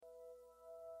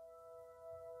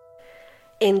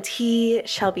And he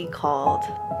shall be called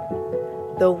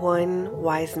the one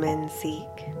wise men seek,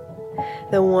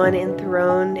 the one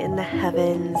enthroned in the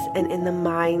heavens and in the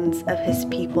minds of his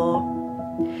people,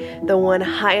 the one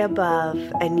high above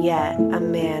and yet a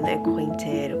man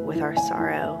acquainted with our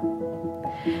sorrow,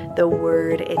 the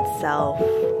word itself,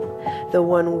 the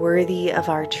one worthy of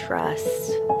our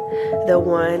trust, the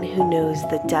one who knows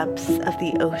the depths of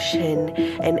the ocean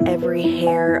and every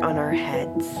hair on our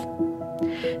heads,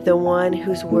 the one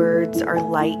whose words are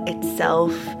light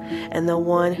itself, and the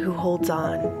one who holds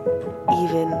on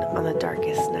even on the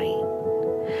darkest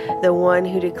night, the one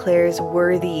who declares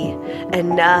worthy,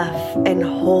 enough, and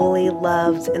wholly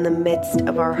loves in the midst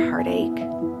of our heartache,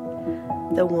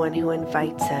 the one who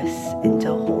invites us into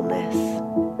wholeness,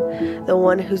 the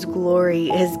one whose glory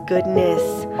is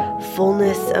goodness,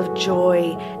 fullness of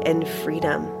joy, and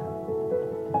freedom,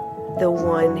 the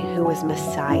one who is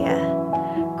Messiah,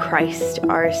 Christ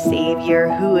our Savior,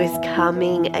 who is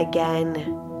coming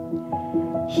again.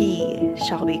 He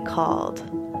shall be called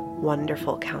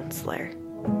Wonderful Counselor.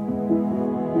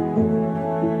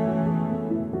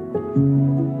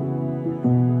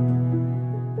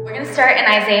 We're going to start in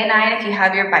Isaiah 9 if you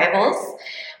have your Bibles.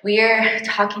 We are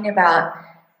talking about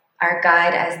our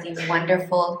God as the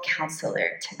Wonderful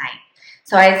Counselor tonight.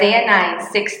 So Isaiah 9,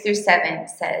 6 through 7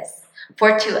 says,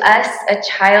 "For to us a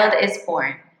child is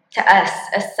born, to us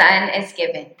a son is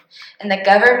given, and the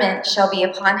government shall be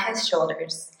upon his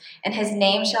shoulders, and his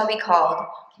name shall be called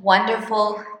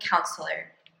Wonderful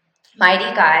Counselor,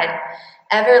 Mighty God,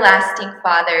 Everlasting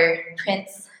Father,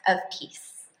 Prince of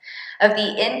Peace. Of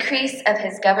the increase of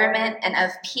his government and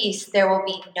of peace there will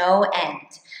be no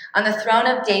end, on the throne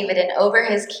of David and over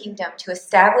his kingdom, to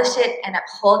establish it and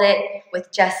uphold it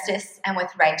with justice and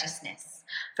with righteousness,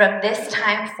 from this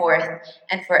time forth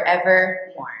and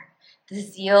forevermore. The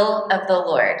zeal of the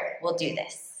Lord will do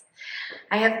this."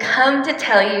 I have come to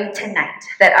tell you tonight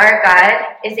that our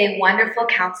God is a wonderful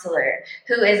counselor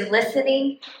who is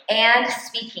listening and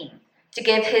speaking to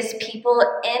give his people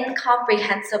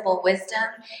incomprehensible wisdom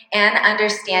and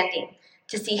understanding,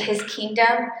 to see his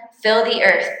kingdom fill the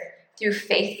earth through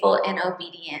faithful and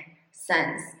obedient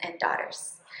sons and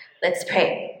daughters. Let's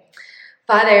pray.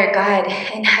 Father God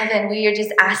in heaven, we are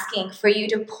just asking for you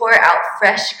to pour out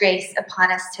fresh grace upon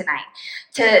us tonight,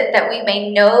 that we may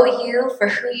know you for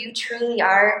who you truly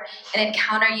are and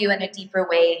encounter you in a deeper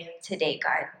way today,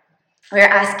 God. We're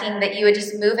asking that you would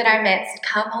just move in our midst.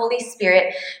 Come, Holy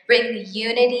Spirit, bring the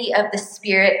unity of the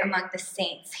Spirit among the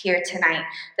saints here tonight,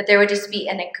 that there would just be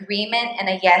an agreement and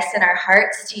a yes in our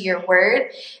hearts to your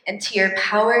word and to your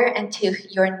power and to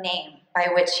your name by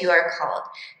which you are called,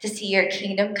 to see your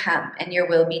kingdom come and your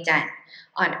will be done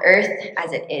on earth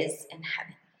as it is in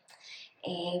heaven.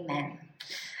 Amen.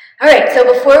 All right, so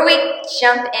before we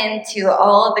jump into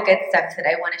all of the good stuff that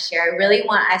I want to share, I really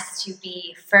want us to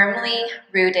be firmly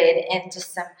rooted in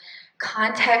just some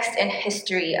context and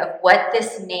history of what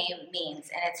this name means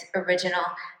in its original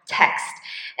text.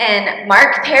 And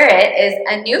Mark Parrott is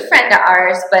a new friend of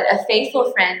ours, but a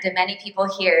faithful friend to many people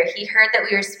here. He heard that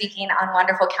we were speaking on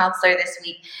Wonderful Counselor this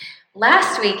week,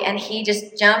 last week, and he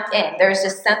just jumped in. There was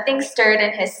just something stirred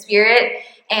in his spirit,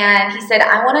 and he said,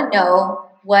 I want to know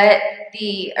what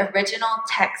the original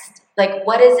text, like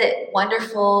what does it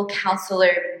Wonderful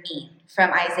Counselor mean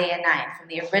from Isaiah 9, from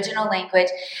the original language.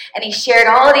 And he shared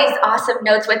all of these awesome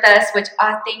notes with us, which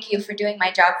thank you for doing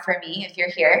my job for me if you're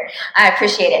here. I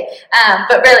appreciate it.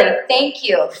 But really, thank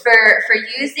you for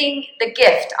using the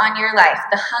gift on your life,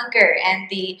 the hunger and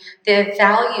the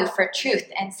value for truth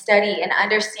and study and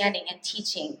understanding and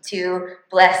teaching to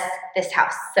bless this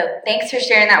house. So thanks for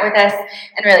sharing that with us.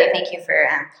 And really, thank you for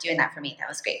doing that for me. That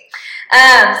was great.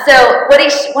 So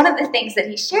one of the things that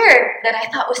he shared that I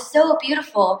thought was so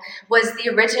beautiful was the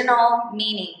original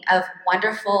meaning of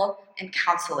wonderful and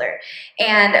counselor.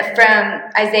 And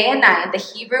from Isaiah 9, the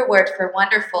Hebrew word for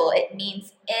wonderful, it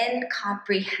means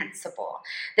incomprehensible.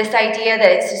 This idea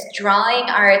that it's just drawing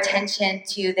our attention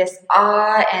to this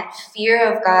awe and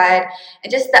fear of God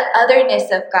and just the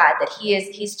otherness of God, that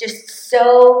he's just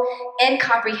so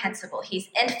incomprehensible. He's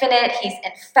infinite, he's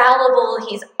infallible,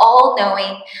 he's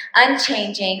all-knowing,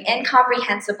 unchanging,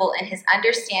 incomprehensible in his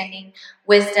understanding,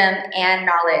 wisdom, and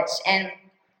knowledge. And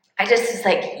I just was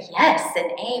like, yes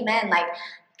and amen. Like,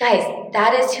 guys,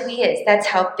 that is who he is. That's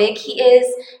how big he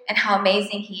is and how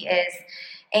amazing he is.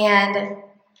 And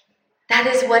that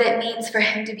is what it means for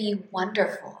him to be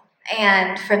wonderful.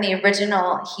 And from the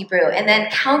original Hebrew. And then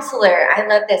counselor, I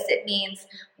love this. It means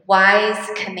wise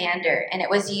commander. And it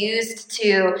was used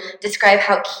to describe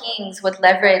how kings would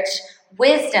leverage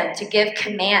wisdom to give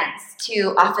commands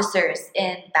to officers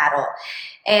in battle.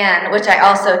 and which I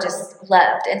also just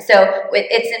loved. And so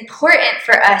it's important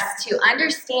for us to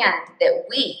understand that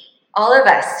we, all of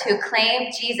us who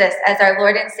claim Jesus as our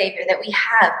Lord and Savior, that we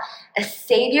have a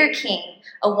Savior King,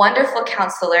 a wonderful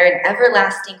counselor, an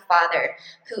everlasting Father,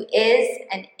 who is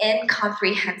an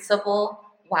incomprehensible,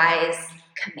 wise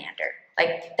commander.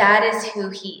 Like, that is who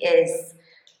he is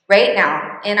right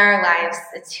now in our lives.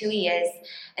 It's who he is.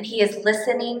 And he is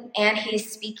listening and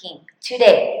he's speaking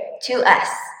today to us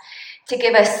to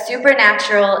give us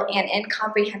supernatural and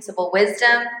incomprehensible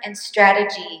wisdom and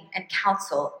strategy and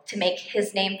counsel to make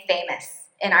his name famous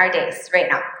in our days right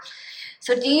now.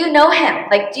 So do you know him?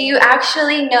 Like, do you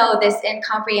actually know this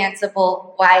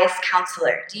incomprehensible, wise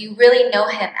counselor? Do you really know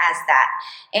him as that?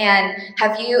 And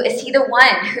is he the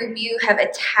one whom you have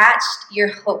attached your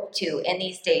hope to in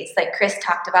these days? Like Chris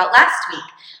talked about last week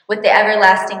with the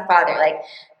everlasting Father, like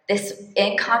this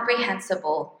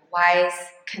incomprehensible, wise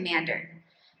commander.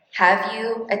 Have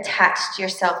you attached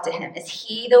yourself to him? Is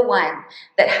he the one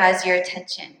that has your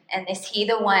attention? And is he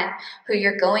the one who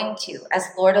you're going to as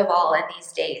Lord of all in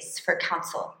these days for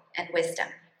counsel and wisdom?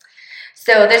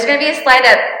 So there's going to be a slide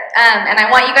up, and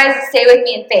I want you guys to stay with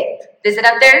me in faith. Is it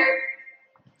up there?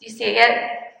 Do you see it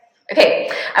yet? Okay.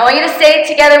 I want you to say it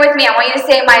together with me. I want you to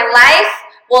say, my life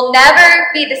will never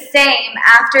be the same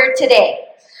after today.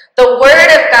 The Word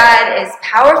of God is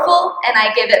powerful, and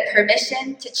I give it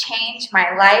permission to change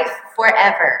my life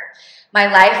forever.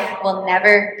 My life will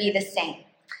never be the same.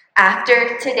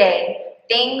 After today,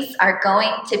 things are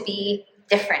going to be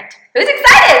different. Who's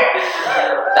excited?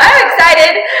 I'm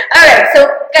excited. All right, so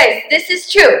guys, this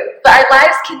is true, but our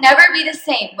lives can never be the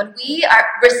same when we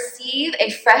receive a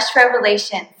fresh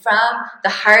revelation from the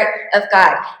heart of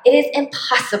God. It is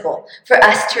impossible for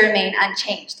us to remain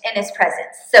unchanged in his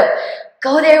presence. So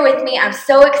go there with me. I'm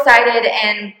so excited.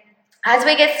 And as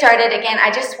we get started, again,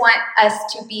 I just want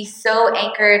us to be so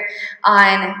anchored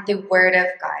on the Word of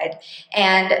God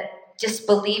and just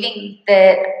believing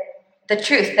that the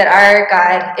truth that our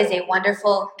God is a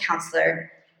wonderful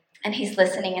counselor and he's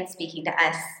listening and speaking to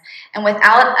us. And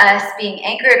without us being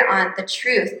anchored on the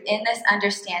truth in this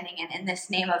understanding and in this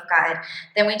name of God,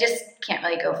 then we just can't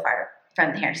really go far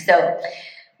from here. So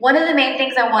one of the main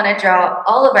things I want to draw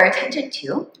all of our attention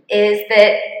to is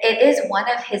that it is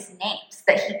one of his names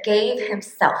that he gave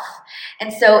himself.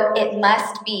 And so it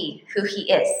must be who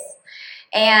he is.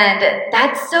 And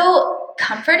that's so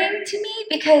comforting to me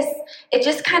because it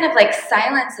just kind of like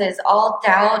silences all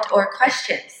doubt or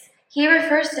questions. He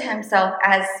refers to himself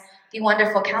as the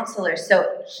wonderful counselor,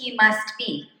 so he must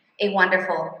be a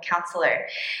wonderful counselor.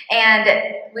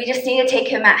 And we just need to take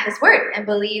him at his word and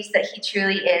believes that he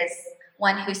truly is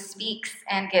one who speaks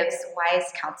and gives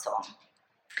wise counsel.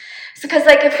 So, because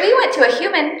like if we went to a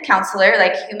human counselor,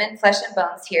 like human flesh and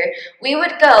bones here, we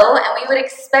would go and we would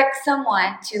expect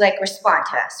someone to like respond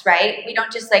to us, right? We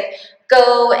don't just like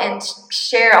go and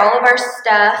share all of our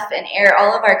stuff and air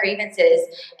all of our grievances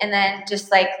and then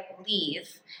just like leave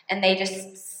and they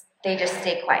just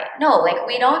stay quiet. No, like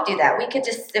we don't do that. We could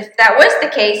just, if that was the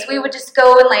case, we would just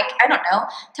go and like, I don't know,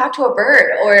 talk to a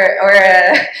bird or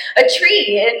a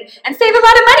tree and save a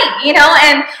lot of money, you know,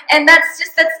 and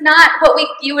that's not what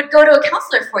you would go to a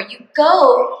counselor for. You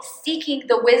go seeking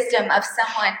the wisdom of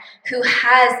someone who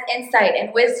has insight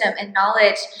and wisdom and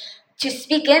knowledge to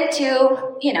speak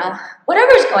into, you know,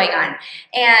 whatever's going on.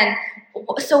 And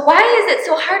so why is it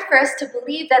so hard for us to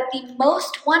believe that the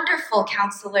most wonderful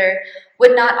counselor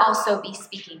would not also be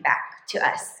speaking back to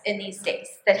us in these days?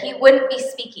 That he wouldn't be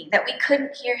speaking, that we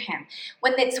couldn't hear him,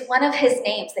 when it's one of his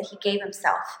names that he gave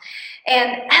himself.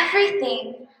 And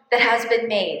everything that has been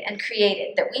made and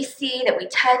created, that we see, that we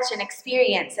touch and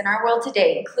experience in our world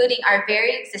today, including our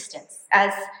very existence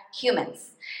as humans,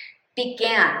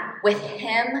 began with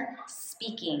him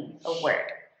speaking a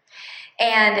word.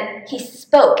 And he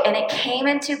spoke, and it came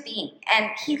into being.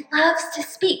 And he loves to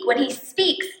speak. When he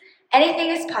speaks, anything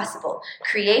is possible.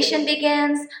 Creation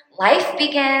begins, life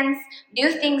begins,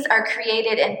 new things are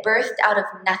created and birthed out of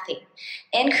nothing.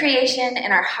 In creation,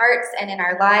 in our hearts, and in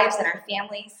our lives, and our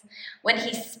families, when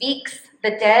he speaks, the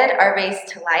dead are raised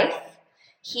to life,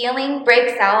 healing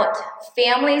breaks out,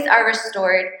 families are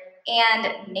restored,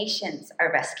 and nations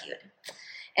are rescued.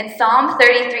 In Psalm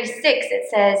 33:6, it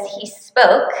says, he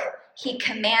spoke, he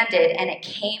commanded, and it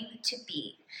came to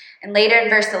be. And later in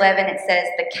verse 11, it says,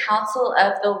 the counsel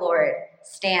of the Lord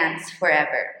stands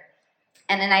forever.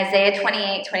 And in Isaiah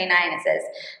 28:29, it says,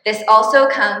 this also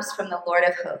comes from the Lord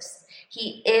of hosts.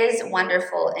 He is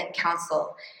wonderful in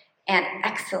counsel and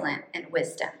excellent in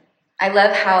wisdom. I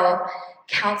love how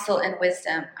counsel and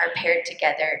wisdom are paired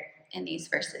together in these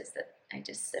verses. I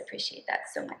just appreciate that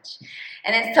so much.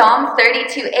 And in Psalm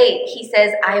 32:8, he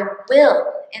says, I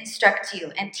will instruct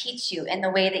you and teach you in the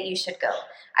way that you should go.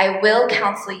 I will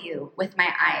counsel you with my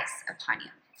eyes upon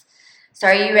you. So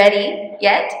are you ready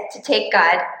yet to take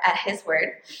God at his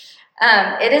word?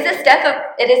 It is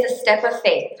a step of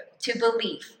faith to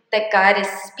believe that God is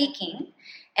speaking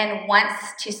and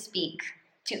wants to speak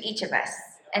to each of us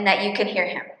and that you can hear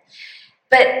him.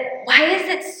 But why is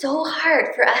it so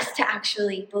hard for us to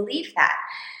actually believe that?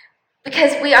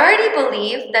 Because we already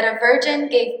believe that a virgin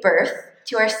gave birth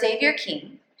to our Savior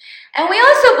King. And we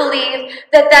also believe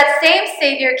that that same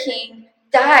Savior King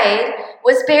died,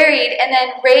 was buried, and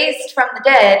then raised from the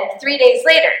dead 3 days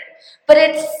later. But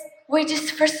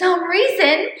for some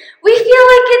reason, we feel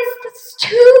like it's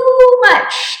too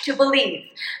much to believe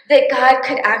that God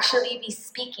could actually be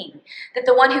speaking, that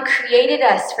the one who created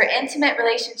us for intimate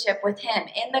relationship with him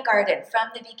in the garden from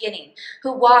the beginning,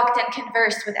 who walked and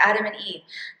conversed with Adam and Eve,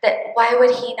 that why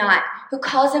would he not, who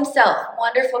calls himself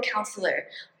Wonderful Counselor,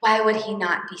 why would he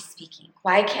not be speaking?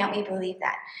 Why can't we believe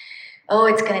that? Oh,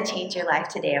 it's going to change your life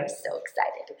today. I'm so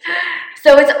excited.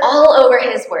 So it's all over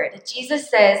his word. Jesus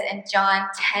says in John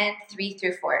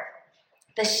 10:3-4,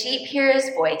 the sheep hear his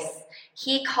voice.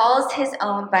 He calls his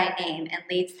own by name and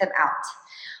leads them out.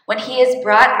 When he has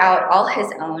brought out all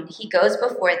his own, he goes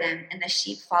before them, and the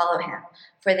sheep follow him,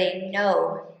 for they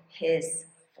know his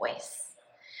voice.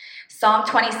 Psalm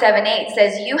 27:8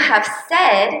 says, you have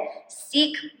said,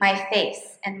 seek my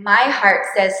face, and my heart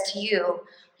says to you,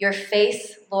 your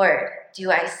face, Lord, do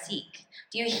I seek.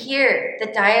 Do you hear the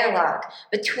dialogue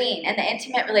between and the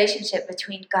intimate relationship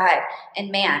between God and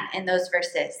man in those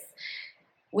verses?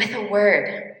 With a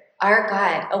word, our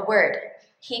God, a word.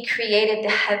 He created the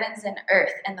heavens and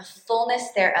earth and the fullness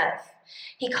thereof.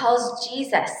 He calls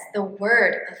Jesus the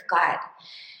Word of God.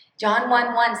 John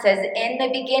 1:1 says, in the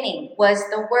beginning was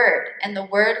the Word, and the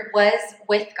Word was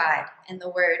with God, and the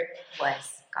Word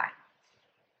was God.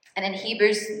 And in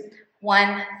Hebrews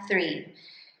 1:3,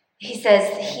 he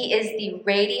says, he is the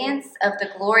radiance of the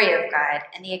glory of God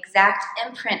and the exact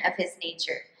imprint of his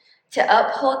nature, to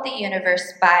uphold the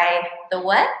universe by the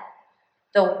what?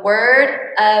 The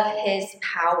word of his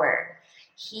power.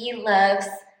 He loves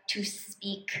to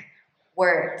speak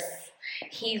words.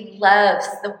 He loves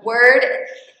the word.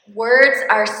 Words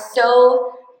are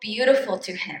so beautiful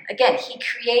to him. Again, he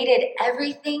created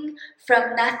everything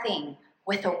from nothing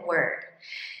with a word.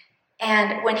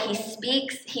 And when he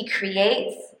speaks, he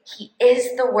creates. He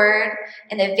is the word.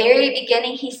 In the very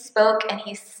beginning, he spoke, and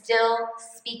he's still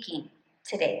speaking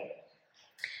today.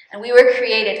 And we were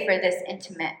created for this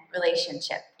intimate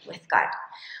relationship with God.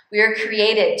 We were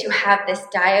created to have this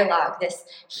dialogue, this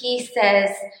he says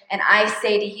and I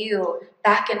say to you,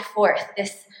 back and forth,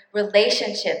 this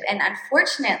relationship. And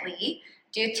unfortunately,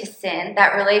 due to sin,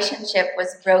 that relationship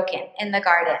was broken in the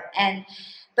garden.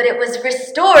 But it was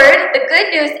restored. The good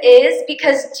news is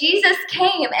because Jesus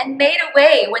came and made a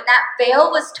way when that veil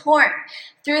was torn.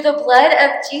 Through the blood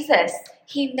of Jesus,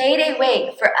 he made a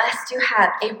way for us to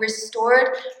have a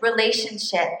restored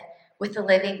relationship with the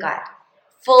living God.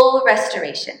 Full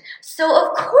restoration. So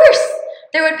of course,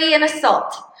 there would be an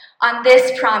assault on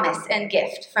this promise and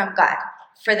gift from God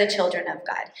for the children of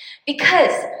God.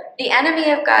 Because the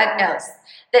enemy of God knows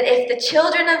that if the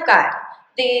children of God,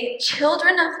 the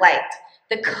children of light,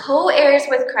 the co-heirs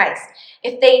with Christ,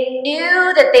 if they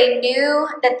knew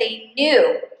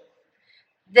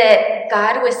that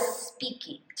God was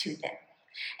speaking to them,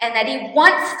 and that he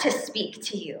wants to speak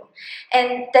to you,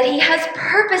 and that he has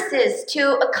purposes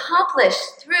to accomplish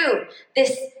through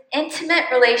this intimate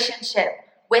relationship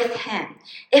with him,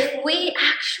 if we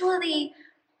actually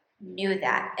knew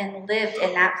that and lived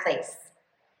in that place,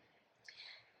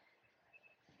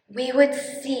 we would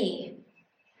see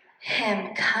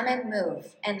him come and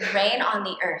move and reign on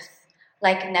the earth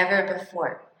like never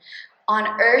before.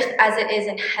 On earth as it is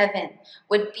in heaven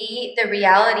would be the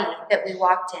reality that we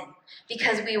walked in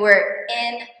because we were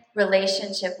in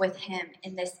relationship with him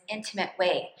in this intimate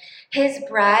way. His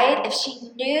bride, if she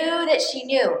knew that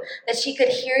she could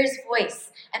hear his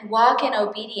voice and walk in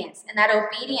obedience, and that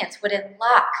obedience would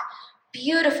unlock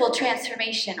beautiful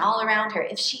transformation all around her,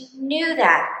 if she knew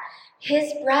that,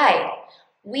 his bride,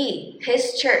 we,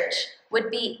 his church, would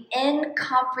be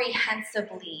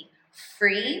incomprehensibly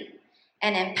free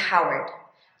and empowered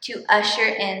to usher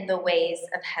in the ways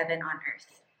of heaven on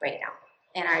earth right now,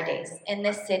 in our days, in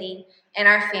this city, in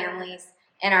our families,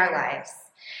 in our lives.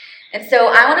 And so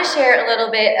I want to share a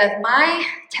little bit of my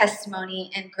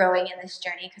testimony in growing in this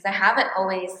journey, because I haven't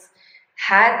always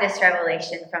had this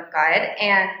revelation from God,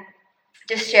 and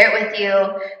just share it with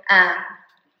you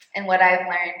and what I've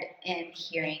learned in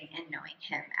hearing and knowing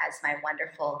him as my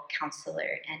wonderful counselor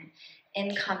and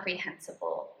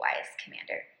incomprehensible wise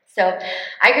commander. So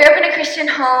I grew up in a Christian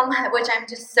home, which I'm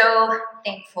just so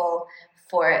thankful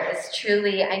for. It's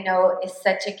truly, I know, is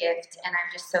such a gift, and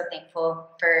I'm just so thankful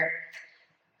for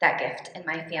that gift in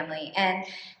my family. And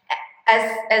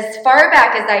as far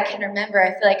back as I can remember,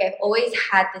 I feel like I've always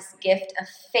had this gift of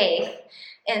faith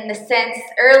in the sense,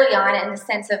 early on, in the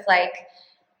sense of like,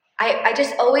 I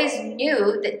just always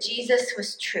knew that Jesus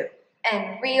was true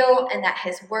and real, and that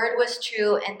his word was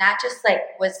true, and that just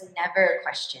like was never a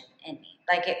question in me.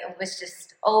 Like it was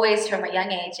just always from a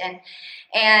young age.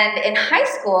 And in high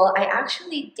school, I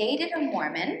actually dated a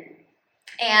Mormon,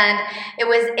 and it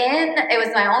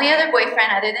was my only other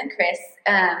boyfriend other than Chris,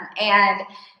 and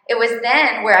it was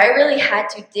then where I really had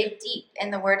to dig deep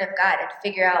in the Word of God and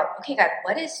figure out, okay, God,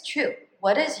 what is true?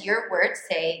 What does your word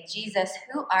say? Jesus,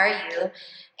 who are you?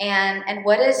 And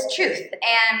what is truth?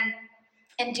 And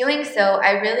in doing so,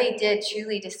 I really did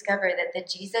truly discover that the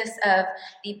Jesus of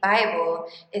the Bible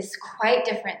is quite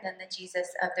different than the Jesus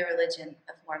of the religion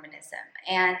of Mormonism.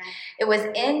 And it was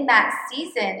in that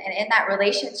season and in that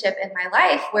relationship in my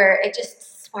life where it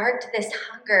just sparked this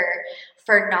hunger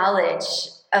for knowledge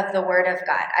of the Word of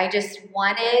God. I just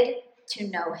wanted to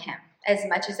know him as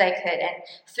much as I could. And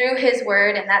through his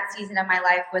word, and that season of my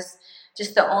life was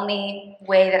just the only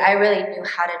way that I really knew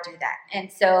how to do that.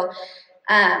 And so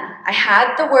I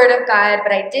had the Word of God,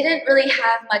 but I didn't really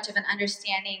have much of an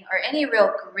understanding or any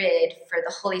real grid for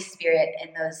the Holy Spirit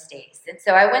in those days. And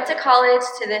so I went to college,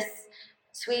 to this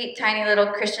sweet, tiny little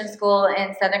Christian school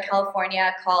in Southern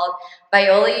California called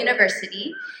Biola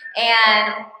University.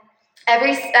 And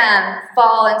every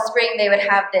fall and spring, they would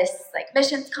have this like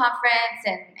missions conference,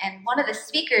 and one of the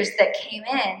speakers that came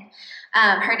in,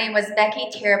 her name was Becky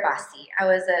Tirabassi. I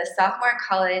was a sophomore in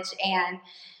college, and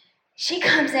she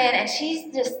comes in and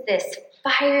she's just this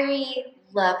fiery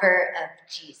lover of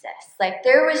Jesus. Like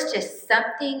there was just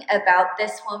something about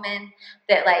this woman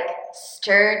that like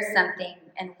stirred something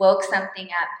and woke something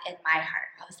up in my heart.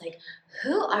 I was like,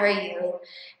 who are you?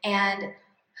 And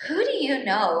who do you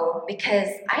know? Because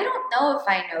I don't know if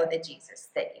I know the Jesus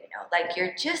that you know. Like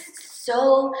you're just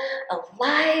so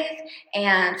alive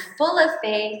and full of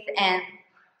faith, and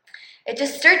it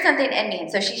just stirred something in me.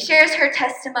 And so she shares her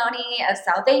testimony of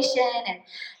salvation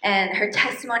and her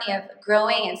testimony of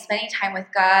growing and spending time with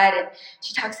God. And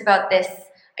she talks about this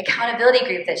accountability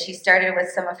group that she started with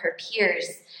some of her peers.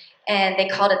 And they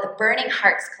called it the Burning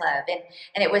Hearts Club.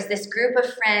 And it was this group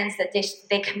of friends that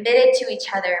they committed to each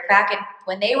other back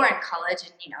when they were in college.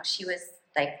 And, she was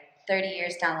like 30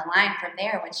 years down the line from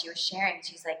there when she was sharing.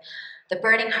 She's like, the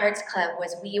Burning Hearts Club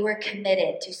was we were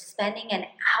committed to spending an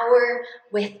hour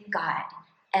with God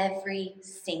every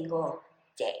single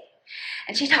day.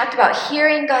 And she talked about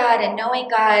hearing God and knowing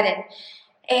God, and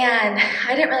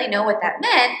I didn't really know what that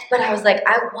meant, but I was like,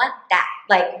 I want that.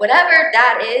 Like, whatever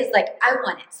that is, like, I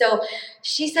want it. So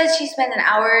she says she spends an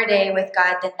hour a day with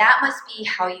God, then that must be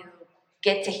how you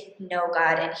get to know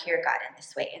God and hear God in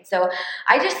this way. And so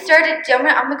I just started,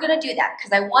 I'm going to do that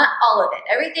because I want all of it.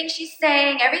 Everything she's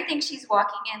saying, everything she's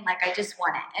walking in, like I just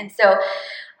want it. And so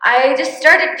I just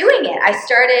started doing it.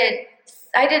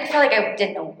 I didn't feel like I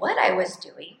didn't know what I was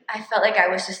doing. I felt like I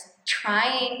was just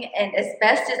trying and as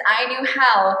best as I knew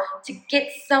how to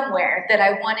get somewhere that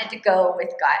I wanted to go with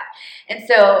God. And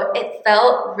so it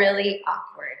felt really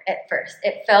awkward at first.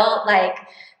 It felt like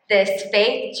this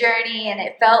faith journey, and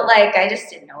it felt like I just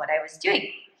didn't know what I was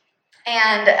doing.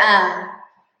 And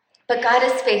but God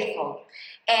is faithful.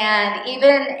 And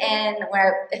even in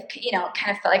where it,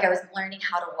 kind of felt like I was learning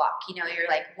how to walk. You're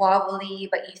like wobbly,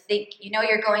 but you think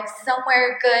you're going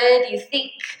somewhere good. You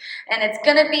think, and it's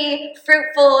gonna be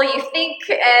fruitful. You think,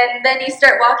 and then you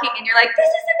start walking, and you're like, this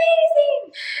is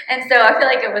amazing. And so I feel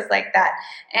like it was like that.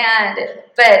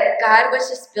 But God was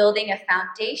just building a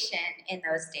foundation in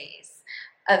those days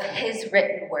of His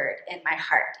written word in my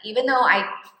heart, even though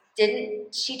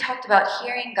she talked about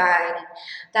hearing God, and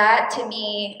that to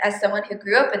me, as someone who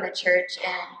grew up in the church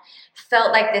and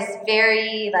felt like this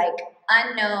very like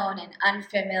unknown and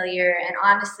unfamiliar, and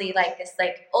honestly like this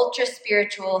like ultra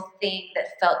spiritual thing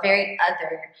that felt very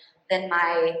other than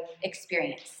my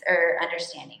experience or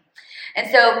understanding. And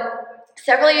so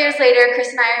several years later,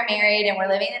 Chris and I are married, and we're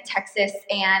living in Texas,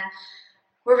 and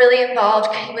we're really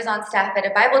involved. He was on staff at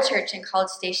a Bible church in College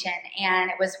Station,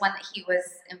 and it was one that he was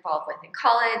involved with in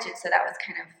college, and so that was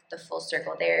kind of the full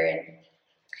circle there, and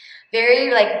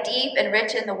very like deep and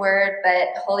rich in the Word,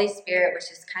 but Holy Spirit was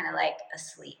just kind of like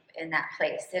asleep in that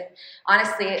place. And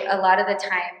honestly, a lot of the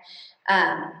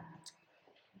time,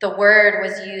 the Word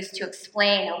was used to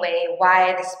explain away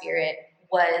why the Spirit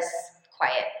was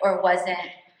quiet or wasn't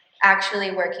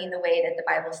actually working the way that the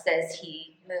Bible says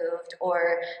he moved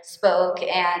or spoke.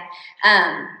 And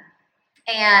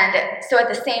so at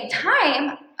the same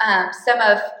time,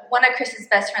 one of Chris's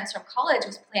best friends from college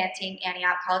was planting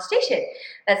Antioch College Station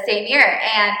that same year.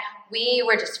 And we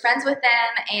were just friends with them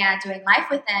and doing life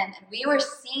with them. And we were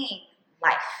seeing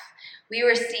life. We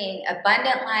were seeing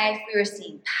abundant life. We were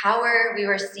seeing power. We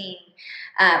were seeing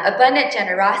abundant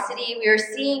generosity. We were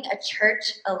seeing a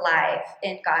church alive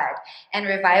in God and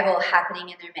revival happening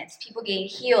in their midst. People getting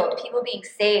healed, people being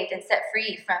saved and set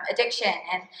free from addiction,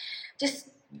 and just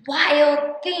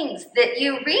wild things that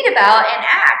you read about in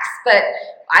Acts, but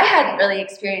I hadn't really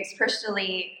experienced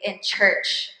personally in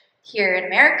church here in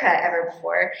America ever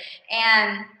before.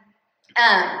 And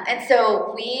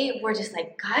so we were just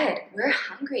like, God, we're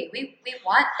hungry. We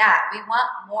want that. We want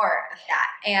more of that.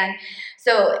 And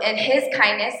so in his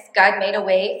kindness, God made a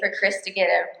way for Chris to get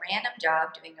a random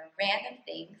job doing a random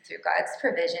thing through God's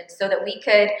provision so that we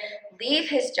could leave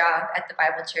his job at the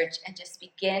Bible church and just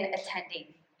begin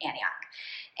attending Antioch.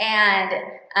 And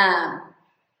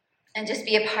just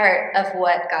be a part of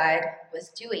what God was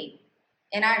doing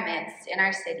in our midst, in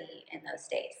our city, in those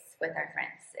days with our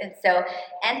friends. And so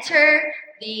enter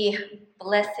the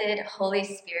blessed Holy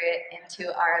Spirit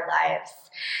into our lives.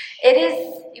 It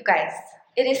is, you guys,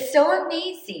 it is so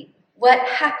amazing what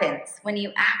happens when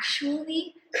you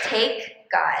actually take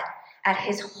God at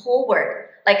his whole word,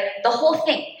 like the whole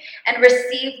thing, and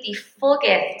receive the full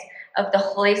gift of the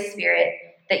Holy Spirit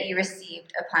that you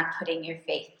received upon putting your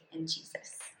faith in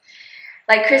Jesus.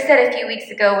 Like Chris said a few weeks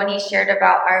ago when he shared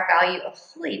about our value of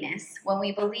holiness, when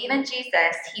we believe in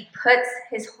Jesus, he puts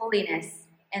his holiness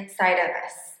inside of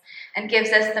us and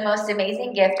gives us the most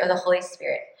amazing gift of the Holy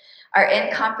Spirit, our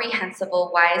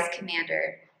incomprehensible, wise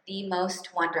commander, the most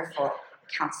wonderful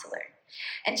counselor.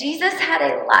 And Jesus had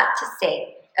a lot to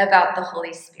say about the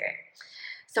Holy Spirit.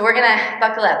 So we're going to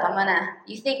buckle up.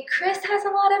 You think Chris has a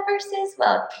lot of verses?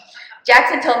 Well,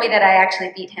 Jackson told me that I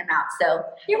actually beat him out, so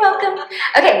you're welcome.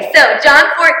 Okay, so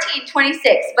John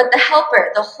 14:26, but the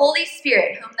Helper, the Holy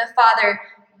Spirit, whom the Father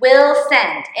will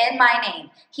send in my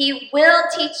name, he will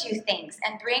teach you things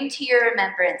and bring to your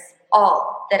remembrance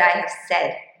all that I have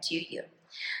said to you.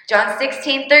 John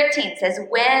 16:13 says,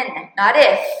 when, not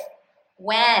if,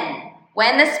 when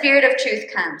the Spirit of truth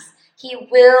comes, he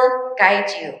will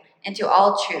guide you into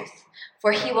all truth.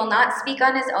 For he will not speak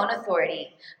on his own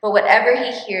authority, but whatever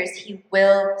he hears, he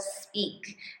will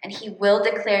speak, and he will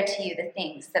declare to you the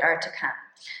things that are to come.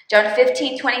 John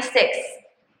 15:26,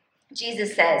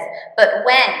 Jesus says, but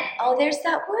when, oh, there's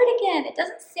that word again. It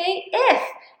doesn't say if.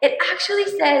 It actually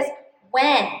says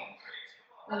when.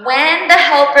 When the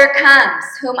Helper comes,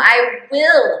 whom I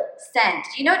will send.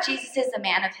 Do you know Jesus is a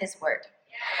man of his word?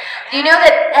 Do you know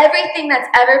that everything that's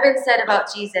ever been said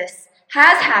about Jesus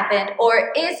has happened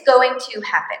or is going to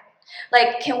happen?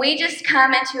 Like, can we just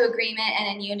come into agreement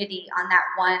and in unity on that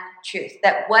one truth,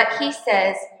 that what he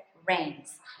says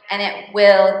reigns and it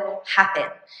will happen?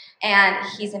 And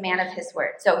he's a man of his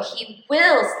word. So he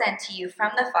will send to you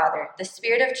from the Father the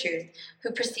Spirit of truth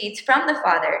who proceeds from the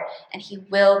Father, and he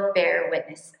will bear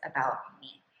witness about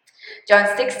me. John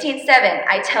 16:7,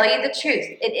 I tell you the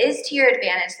truth, it is to your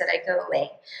advantage that I go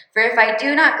away. For if I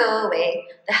do not go away,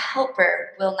 the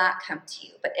Helper will not come to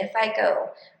you. But if I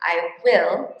go, I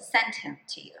will send him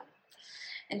to you.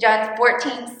 And John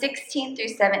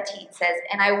 14:16-17 says,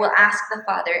 and I will ask the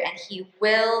Father, and he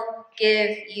will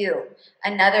give you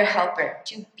another Helper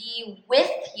to be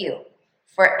with you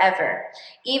forever.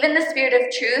 Even the Spirit of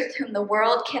truth, whom the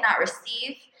world cannot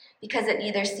receive, because it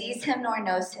neither sees him nor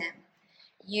knows him.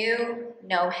 You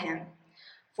know him,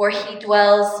 for he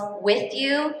dwells with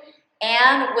you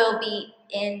and will be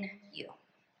in you.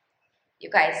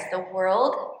 You guys, the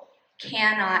world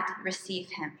cannot receive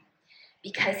him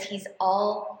because he's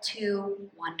all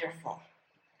too wonderful.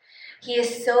 He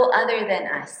is so other than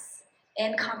us,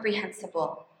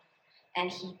 incomprehensible,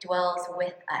 and he dwells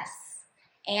with us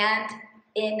and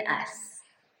in us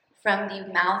from the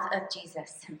mouth of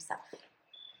Jesus himself.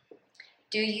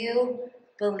 Do you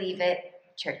believe it,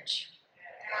 church?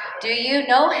 Do you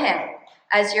know him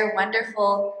as your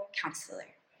wonderful counselor?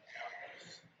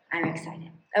 I'm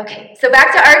excited. Okay, so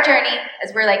back to our journey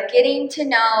as we're getting to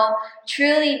know,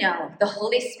 truly know the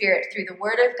Holy Spirit through the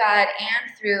Word of God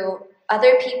and through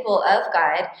other people of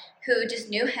God who just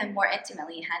knew him more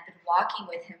intimately, had been walking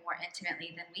with him more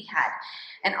intimately than we had.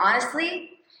 And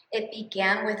honestly, it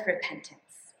began with repentance.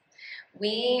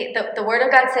 The Word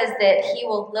of God says that he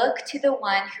will look to the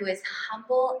one who is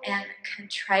humble and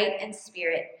contrite in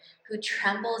spirit, who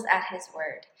trembles at his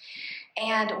word.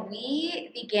 And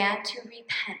we began to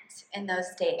repent in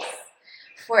those days.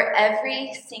 for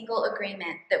every single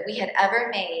agreement that we had ever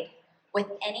made with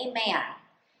any man,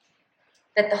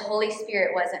 that the Holy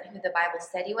Spirit wasn't who the Bible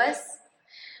said he was,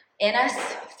 in us,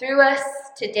 through us,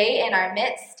 today in our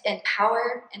midst, in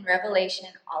power and revelation,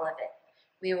 all of it.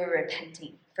 We were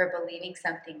repenting for believing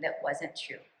something that wasn't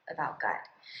true about God.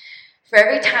 For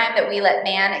every time that we let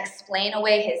man explain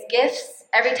away his gifts,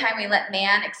 every time we let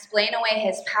man explain away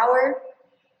his power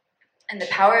and the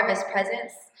power of his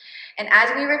presence, and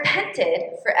as we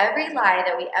repented for every lie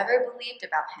that we ever believed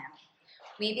about him,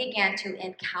 we began to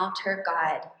encounter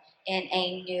God in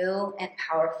a new and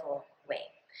powerful way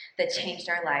that changed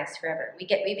our lives forever. We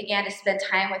began to spend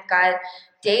time with God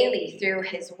daily through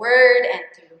his word and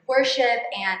through worship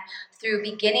and through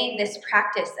beginning this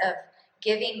practice of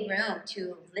giving room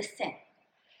to listen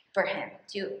for him,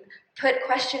 to put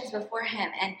questions before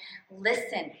him and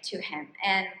listen to him.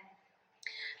 And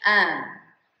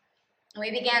we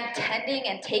began tending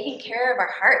and taking care of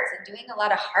our hearts and doing a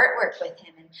lot of heart work with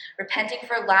him and repenting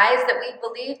for lies that we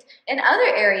believed in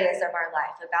other areas of our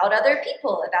life, about other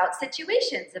people, about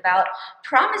situations, about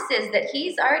promises that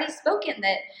he's already spoken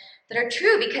that are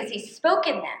true because he's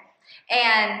spoken them.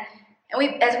 And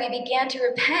as we began to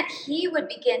repent, he would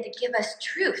begin to give us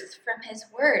truth from his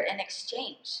word in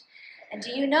exchange. And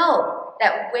do you know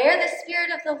that where the Spirit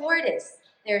of the Lord is,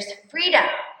 there's freedom.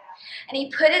 And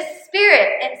he put his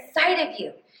Spirit inside of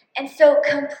you. And so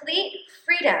complete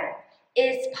freedom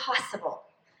is possible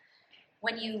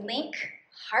when you link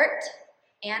heart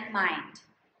and mind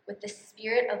with the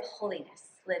Spirit of holiness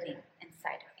living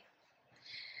inside of you.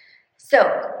 So,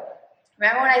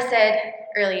 remember when I said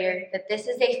earlier that this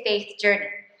is a faith journey,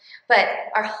 but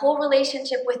our whole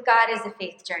relationship with God is a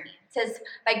faith journey. It says,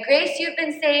 by grace you've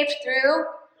been saved through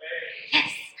faith.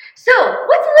 Yes. So,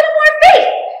 what's a little more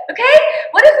faith? Okay?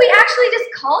 What if we actually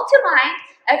just call to mind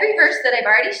every verse that I've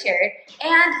already shared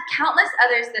and countless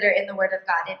others that are in the Word of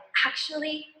God and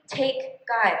actually take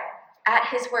God at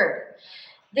his word?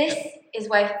 This is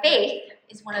why faith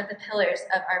is one of the pillars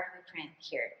of our blueprint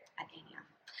here at Antioch.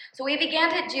 So we began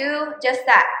to do just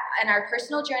that in our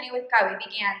personal journey with God. We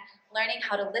began learning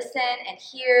how to listen and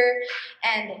hear,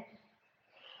 and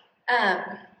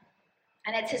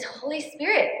it's his Holy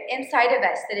Spirit inside of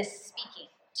us that is speaking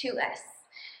to us.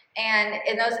 And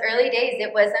in those early days,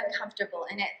 it was uncomfortable,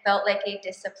 and it felt like a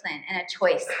discipline and a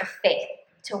choice of faith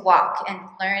to walk. And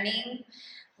learning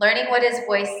what his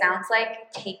voice sounds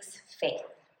like takes faith.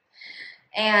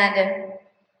 And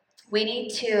we need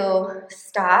to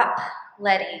stop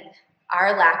letting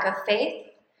our lack of faith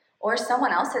or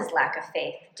someone else's lack of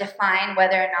faith define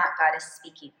whether or not God is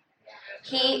speaking.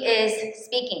 He is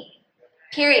speaking.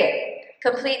 Period.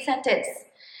 Complete sentence.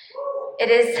 It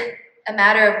is a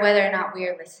matter of whether or not we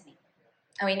are listening.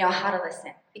 And we know how to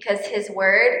listen. Because his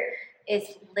word is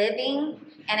living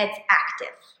and it's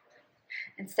active.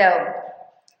 And so,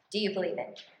 do you believe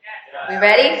it? We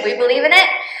ready? We believe in it?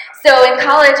 So in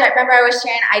college, I remember I was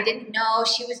sharing, I didn't know,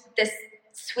 she was this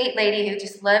sweet lady who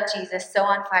just loved Jesus, so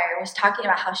on fire, was talking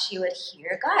about how she would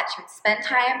hear God. She would spend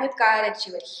time with God and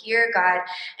she would hear God,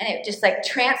 and it just like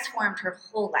transformed her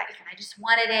whole life. And I just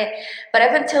wanted it. But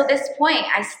up until this point,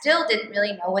 I still didn't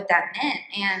really know what that meant.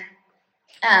 And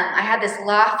I had this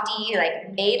lofty,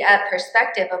 like made-up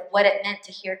perspective of what it meant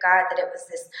to hear God, that it was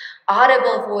this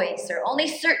audible voice, or only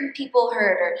certain people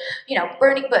heard, or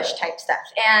burning bush type stuff.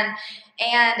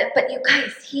 But you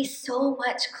guys, he's so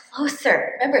much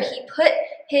closer. Remember, he put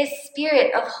his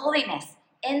Spirit of holiness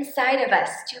inside of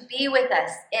us to be with us,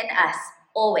 in us,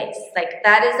 always. Like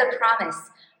that is a promise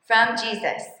from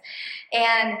Jesus,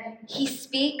 and he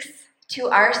speaks to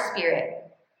our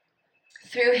spirit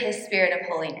through his Spirit of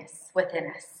holiness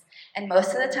within us. And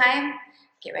most of the time,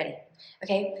 get ready,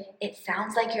 okay? It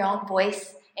sounds like your own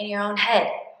voice in your own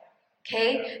head,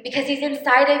 okay? Because he's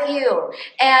inside of you.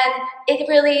 And it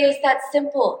really is that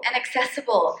simple and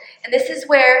accessible. And this is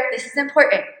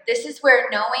important. This is where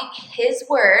knowing his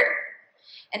word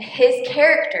and his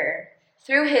character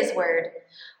through his word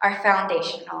are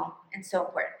foundational and so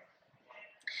important.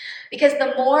 Because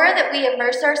the more that we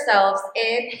immerse ourselves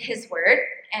in his word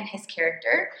and his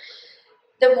character,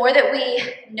 the more that we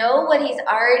know what he's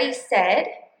already said,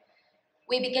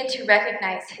 we begin to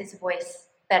recognize his voice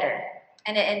better.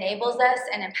 And it enables us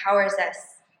and empowers us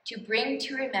to bring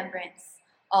to remembrance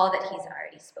all that he's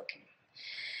already spoken.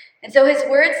 And so his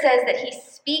word says that he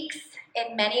speaks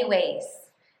in many ways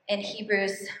in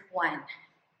Hebrews 1.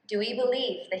 Do we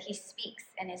believe that he speaks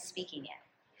and is speaking it?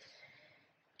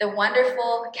 The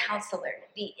wonderful counselor,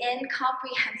 the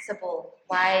incomprehensible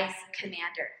wise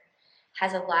commander,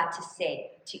 has a lot to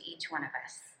say to each one of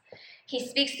us. He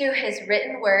speaks through his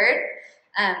written word,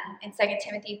 in 2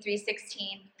 Timothy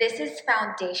 3:16. This is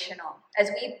foundational. As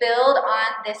we build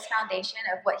on this foundation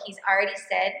of what he's already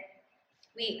said,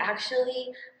 we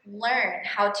actually learn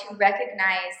how to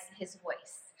recognize his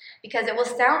voice, because it will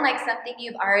sound like something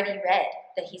you've already read,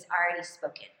 that he's already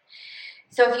spoken.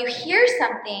 So if you hear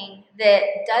something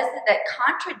that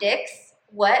contradicts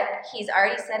what he's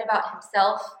already said about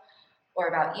himself or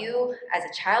about you as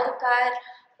a child of God,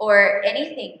 or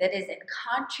anything that is in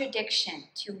contradiction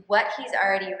to what he's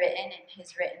already written in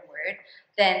his written word,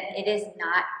 then it is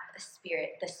not the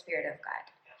Spirit of God.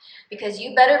 Because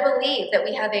you better believe that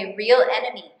we have a real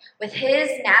enemy with his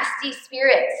nasty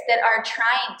spirits that are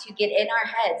trying to get in our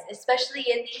heads, especially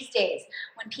in these days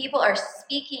when people are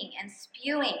speaking and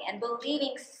spewing and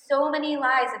believing so many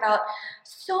lies about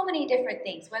so many different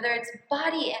things, whether it's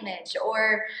body image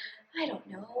or, I don't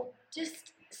know,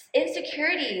 just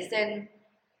insecurities and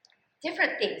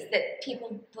different things that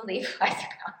people believe lies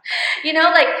about.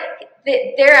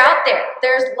 They're out there.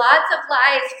 There's lots of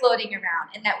lies floating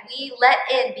around, and that we let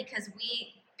in because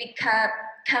we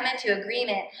come into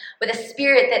agreement with a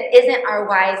spirit that isn't our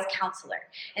wise counselor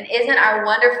and isn't our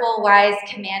wonderful, wise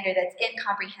commander that's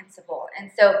incomprehensible.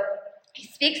 And so he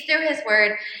speaks through his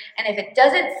word, and if it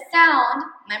doesn't sound,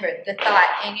 remember the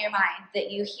thought in your mind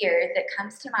that you hear that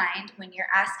comes to mind when you're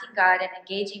asking God and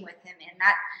engaging with him in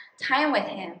that time with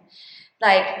him,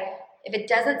 like if it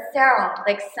doesn't sound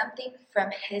like something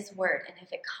from his word, and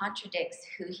if it contradicts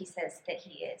who he says that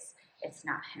he is, it's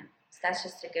not him. So that's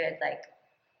just a good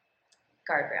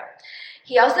guardrail.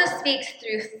 He also speaks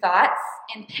through thoughts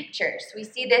and pictures. We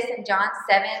see this in John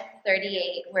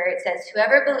 7:38, where it says,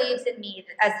 "Whoever believes in me,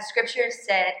 as the scripture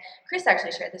said," Chris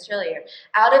actually shared this earlier,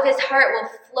 "out of his heart will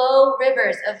flow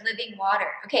rivers of living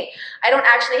water." Okay, I don't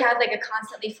actually have a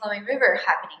constantly flowing river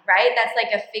happening, right? That's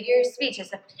like a figure of speech.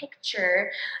 It's a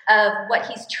picture of what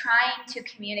he's trying to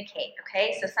communicate,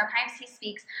 okay? So sometimes he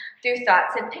speaks through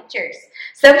thoughts and pictures.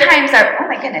 Sometimes oh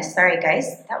my goodness, sorry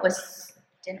guys,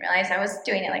 didn't realize I was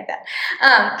doing it like that.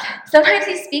 Sometimes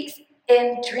he speaks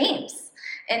in dreams.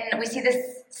 And we see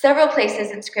this several places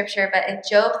in Scripture, but in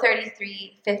Job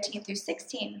 33:15 through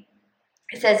 16,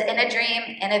 it says, "In a dream,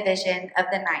 in a vision of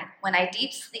the night, when a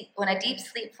deep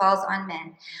sleep falls on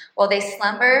men, while they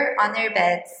slumber on their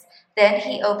beds, then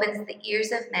he opens the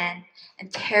ears of men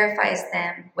and terrifies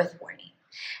them with warning."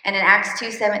 And in Acts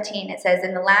 2:17, it says,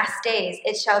 "In the last days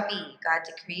it shall be," God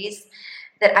decrees,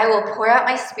 "that I will pour out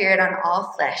my spirit on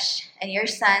all flesh, and your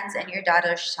sons and your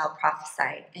daughters shall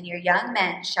prophesy, and your young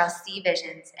men shall see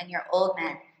visions, and your old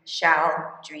men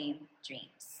shall dream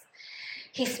dreams."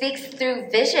 He speaks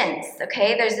through visions,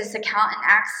 okay? There's this account in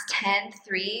Acts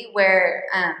 10:3 where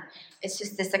it's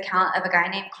just this account of a guy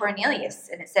named Cornelius.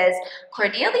 And it says,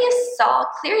 "Cornelius saw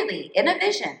clearly in a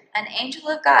vision an angel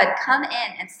of God come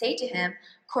in and say to him,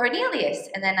 'Cornelius,'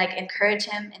 and then encourage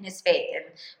him in his faith and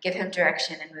give him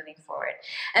direction in moving forward."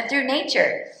 And through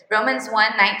nature, Romans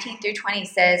 1:19 through 20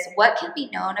 says, "What can be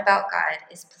known about God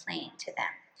is plain to them,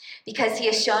 because he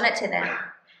has shown it to them.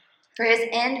 For his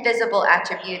invisible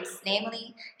attributes,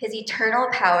 namely his eternal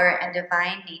power and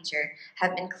divine nature,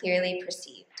 have been clearly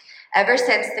perceived, ever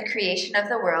since the creation of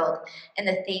the world and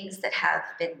the things that have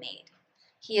been made.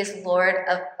 He is Lord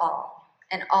of all,"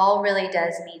 and all really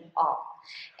does mean all.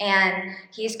 "And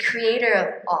he is creator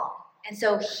of all." And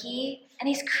so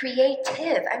he's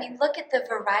creative. I mean, look at the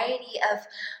variety of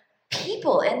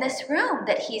people in this room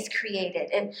that he's created,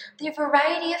 and the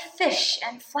variety of fish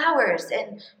and flowers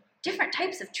and different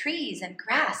types of trees and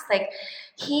grass.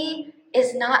 He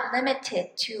is not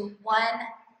limited to one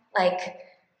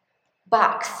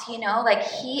box,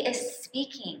 he is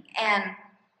speaking, and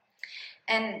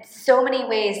so many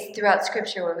ways throughout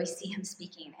Scripture where we see him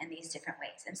speaking in these different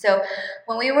ways. And so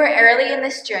when we were early in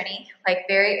this journey,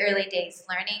 very early days,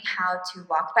 learning how to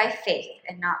walk by faith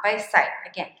and not by sight,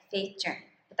 again, faith journey,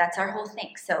 but that's our whole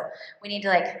thing. So we need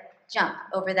to jump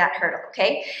over that hurdle,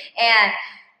 okay? And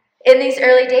in these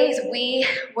early days, we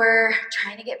were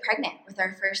trying to get pregnant with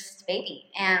our first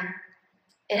baby, and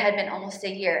it had been almost a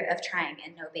year of trying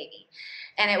and no baby.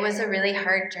 And it was a really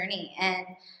hard journey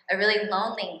and a really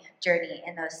lonely journey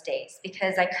in those days,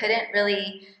 because I couldn't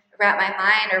really wrap my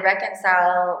mind or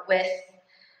reconcile with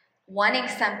wanting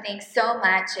something so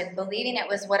much and believing it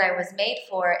was what I was made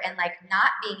for, and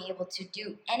not being able to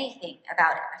do anything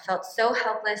about it. I felt so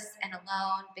helpless and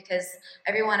alone because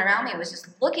everyone around me was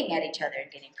just looking at each other and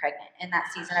getting pregnant in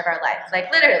that season of our life.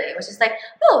 Literally, it was just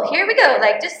oh, here we go,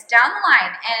 just down the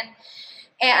line.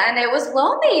 And it was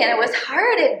lonely and it was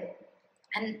hard,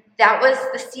 and that was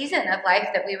the season of life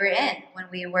that we were in when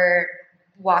we were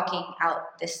walking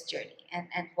out this journey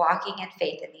and walking in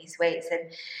faith in these ways.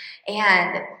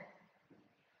 And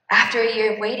after a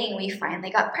year of waiting, we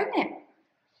finally got pregnant.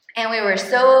 And we were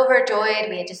so overjoyed.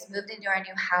 We had just moved into our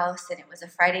new house, and it was a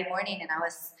Friday morning, and I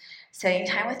was spending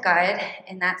time with God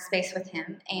in that space with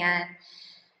him. And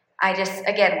I just,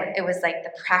 again, it was like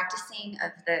the practicing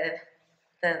of the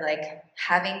like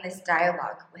having this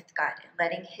dialogue with God and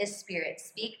letting his spirit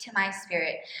speak to my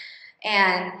spirit.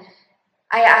 And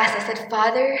I said,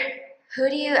 Father, who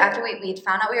do you, after we'd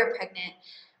found out we were pregnant,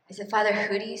 I said, Father,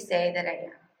 who do you say that I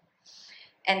am?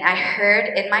 And I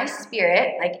heard in my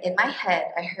spirit, like in my head,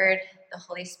 I heard the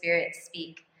Holy Spirit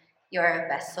speak, "You are a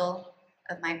vessel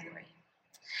of my glory."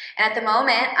 And at the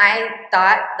moment, I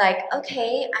thought, like,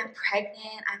 okay, I'm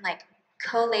pregnant. I'm like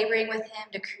co-laboring with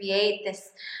him to create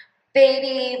this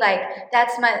baby. Like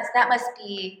that must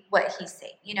be what he's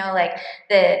saying, you know, like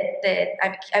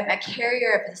I'm a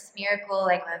carrier of this miracle,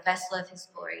 like I'm a vessel of his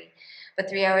glory. But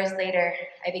 3 hours later,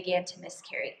 I began to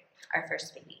miscarry our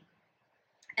first baby.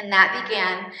 And that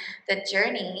began the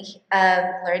journey of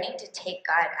learning to take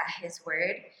God at his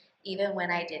word, even when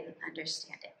I didn't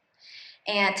understand it.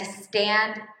 And to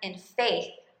stand in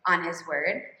faith on his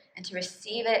word and to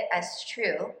receive it as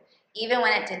true, even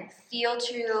when it didn't feel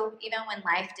true, even when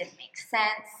life didn't make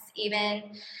sense,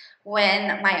 even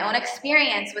when my own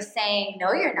experience was saying,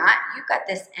 no, you're not. You've got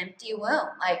this empty womb.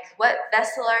 Like, what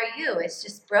vessel are you? It's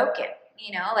just broken.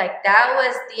 You know, like that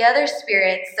was the other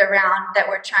spirits around that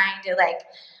were trying to like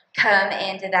come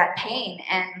into that pain.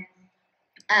 And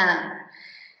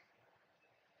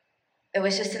it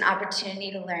was just an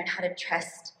opportunity to learn how to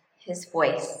trust his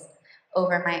voice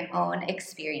over my own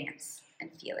experience and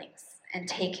feelings and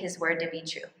take his word to be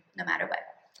true, no matter what.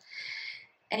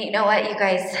 And you know what, you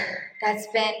guys, that's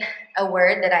been a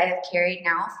word that I have carried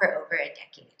now for over a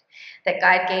decade, that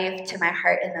God gave to my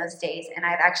heart in those days, and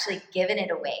I've actually given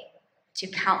it away to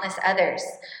countless others,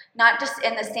 not just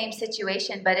in the same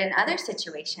situation, but in other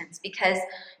situations, because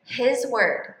his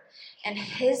word and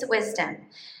his wisdom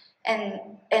and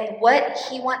what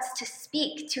he wants to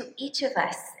speak to each of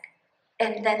us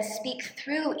and then speak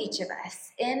through each of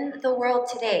us in the world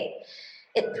today,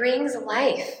 it brings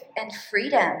life and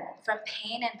freedom from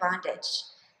pain and bondage,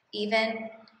 even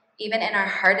in our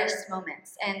hardest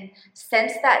moments. And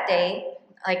since that day,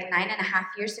 like 9.5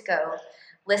 years ago,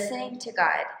 listening to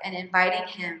God and inviting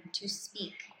him to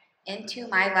speak into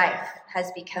my life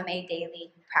has become a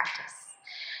daily practice.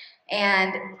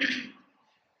 And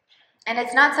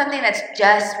it's not something that's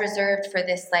just reserved for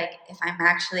this, like, if I'm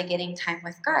actually getting time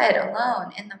with God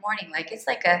alone in the morning. Like, it's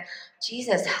like a,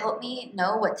 Jesus, help me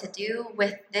know what to do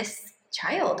with this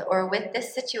child or with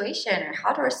this situation or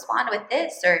how to respond with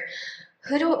this, or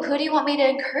who do you want me to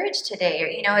encourage today? Or,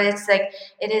 you know, it's like,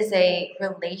 it is a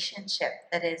relationship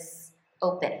that is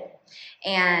open.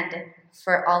 And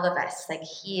for all of us, like,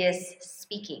 he is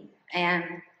speaking.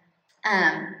 And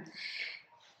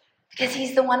because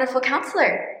he's the wonderful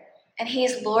counselor. And he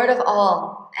is Lord of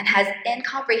all and has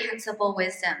incomprehensible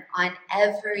wisdom on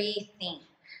everything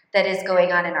that is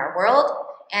going on in our world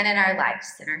and in our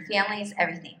lives, in our families,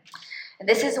 everything. And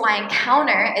this is why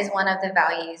encounter is one of the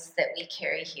values that we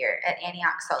carry here at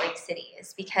Antioch Salt Lake City,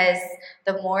 is because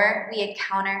the more we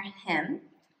encounter him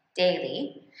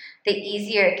daily, the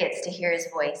easier it gets to hear his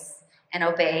voice and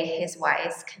obey his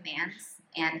wise commands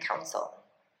and counsel.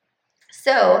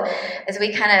 So, as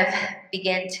we kind of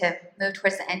begin to move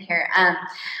towards the end here,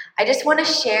 I just want to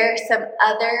share some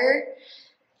other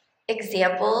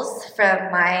examples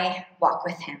from my walk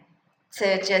with him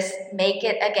to just make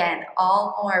it, again,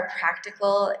 all more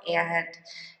practical and,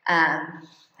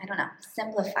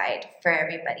 simplified for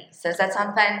everybody. So does that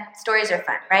sound fun? Stories are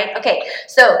fun, right? Okay,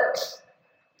 so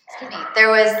there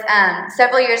was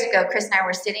several years ago, Chris and I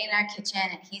were sitting in our kitchen,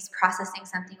 and he's processing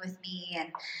something with me,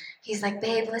 and he's like,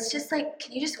 babe, let's just can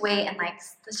you just wait and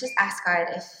let's just ask God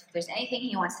if there's anything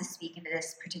he wants to speak into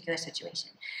this particular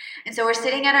situation. And so we're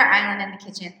sitting at our island in the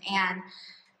kitchen, and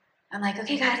I'm like,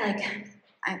 okay, God,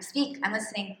 I'm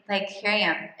listening, here I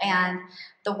am. And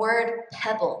the word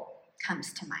pebble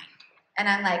comes to mind. And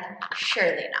I'm like,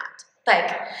 surely not.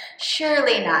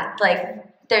 Surely not.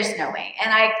 There's no way.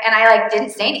 And I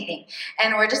didn't say anything.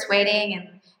 And we're just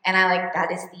waiting, and I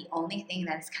that is the only thing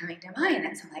that's coming to mind.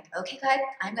 And so I'm like, okay, God,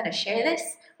 I'm gonna share this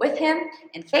with him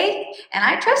in faith, and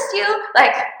I trust you.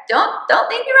 Don't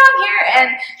think me wrong here. And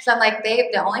so I'm like,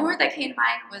 babe, the only word that came to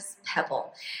mind was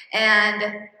pebble.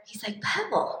 And he's like,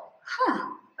 pebble?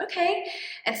 Huh. Okay.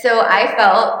 And so I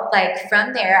felt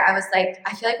from there, I was I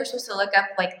feel like we're supposed to look up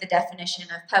the definition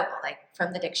of pebble,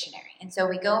 from the dictionary. And so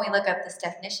we go and we look up this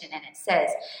definition, and it says,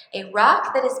 a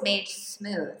rock that is made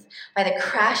smooth by the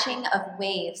crashing of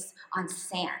waves on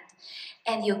sand.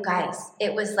 And you guys,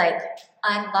 it was like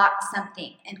unlocked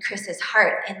something in Chris's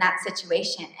heart in that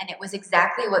situation. And it was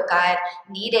exactly what God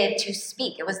needed to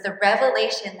speak. It was the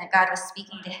revelation that God was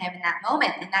speaking to him in that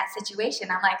moment, in that situation.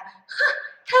 I'm like,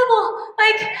 Pebble,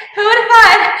 like, who would have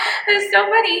thought? It's so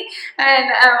funny.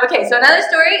 And okay, so another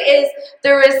story is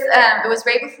it was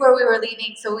right before we were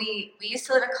leaving. So we used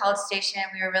to live in College Station.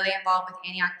 We were really involved with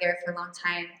Antioch there for a long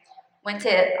time. Went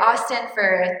to Austin for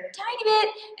a tiny bit,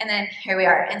 and then here we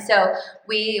are. And so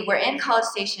we were in College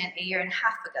Station a year and a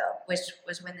half ago, which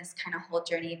was when this kind of whole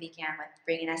journey began with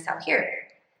bringing us out here.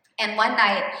 And one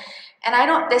night, and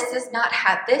this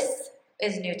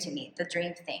is new to me, the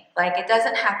dream thing. Like, it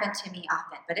doesn't happen to me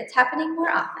often, but it's happening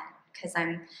more often because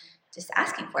I'm just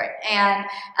asking for it. And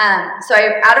so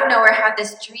I, out of nowhere, have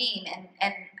this dream,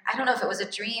 and I don't know if it was a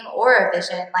dream or a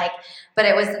vision, but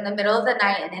it was in the middle of the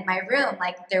night, and in my room,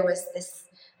 there was this,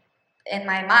 in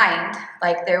my mind,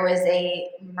 there was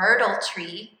a myrtle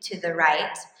tree to the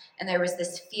right, and there was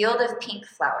this field of pink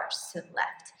flowers to the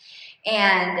left.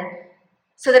 And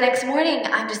so the next morning,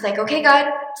 I'm just like, okay,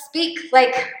 God, speak.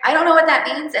 I don't know what that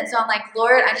means. And so I'm like,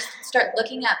 Lord, I just start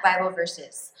looking up Bible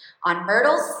verses on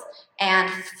myrtles and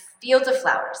fields of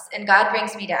flowers. And God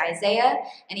brings me to Isaiah,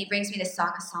 and he brings me to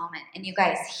Song of Solomon. And you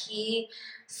guys, he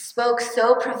spoke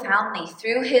so profoundly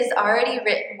through his already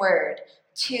written word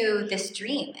to this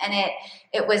dream. And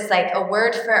it was like a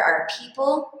word for our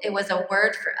people. It was a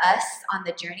word for us on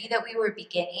the journey that we were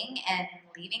beginning and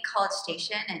leaving College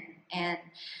Station. And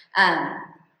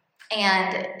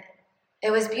it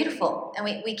was beautiful. And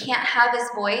we can't have his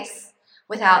voice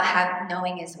without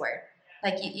knowing his word.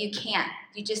 You can't.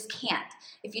 You just can't.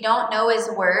 If you don't know his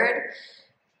word,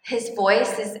 his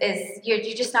voice is you're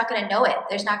just not going to know it.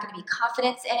 There's not going to be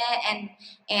confidence in it,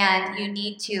 and you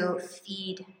need to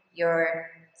feed your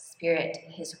spirit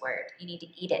his word. You need to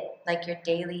eat it like your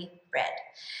daily bread.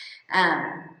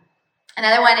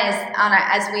 Another one is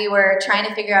as we were trying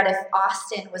to figure out if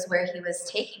Austin was where he was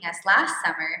taking us last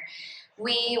summer.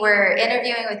 We were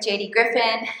interviewing with J.D.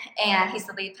 Griffin, and he's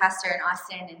the lead pastor in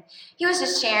Austin, and he was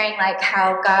just sharing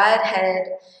how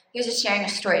he was just sharing a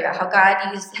story about how God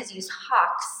has used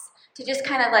hawks to just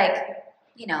kind of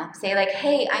say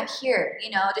hey, I'm here,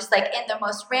 just in the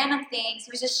most random things.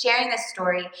 He was just sharing this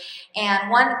story, and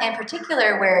one in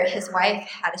particular where his wife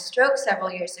had a stroke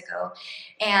several years ago,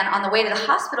 and on the way to the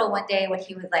hospital one day when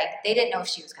he was they didn't know if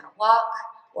she was going to walk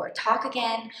or talk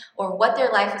again, or what their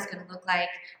life was going to look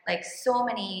like so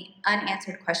many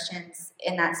unanswered questions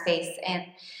in that space. And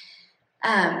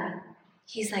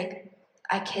he's like,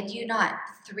 I kid you not,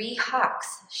 3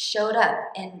 hawks showed up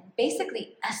and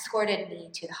basically escorted me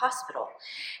to the hospital.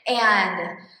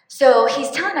 And so he's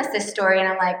telling us this story, and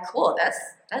I'm like, cool,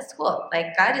 that's cool.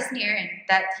 God is near, and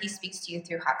that he speaks to you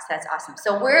through hawks. That's awesome.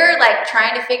 So we're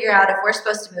trying to figure out if we're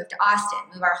supposed to move to Austin,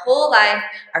 move our whole life,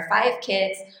 our 5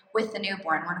 kids, with the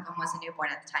newborn. One of them was a newborn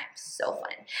at the time. So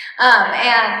fun.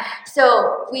 And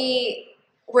so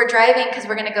we're driving because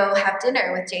we're going to go have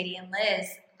dinner with JD and Liz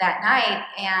that night,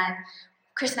 and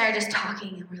Chris and I are just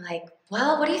talking, and we're like,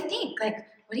 well, what do you think? What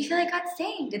do you feel like God's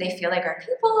saying? Do they feel like our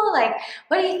people?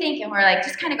 What do you think? And we're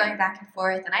just kind of going back and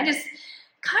forth. And I just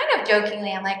kind of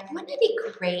jokingly, I'm like, wouldn't it be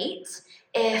great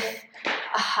if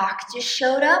a hawk just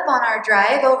showed up on our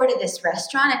drive over to this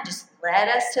restaurant and just led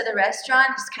us to the restaurant,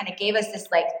 just kind of gave us this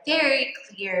very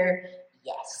clear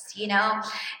yes,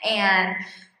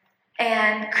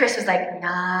 And Chris was like,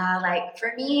 nah,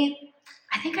 for me,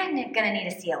 I think I'm gonna need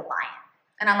to see a lion.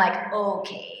 And I'm like,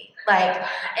 okay,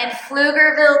 in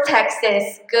Pflugerville,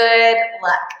 Texas, good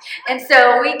luck. And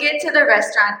so we get to the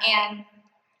restaurant,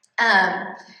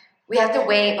 and we have to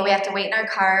wait, but we have to wait in our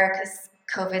car because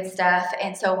COVID stuff.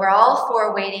 And so we're all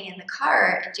 4 waiting in the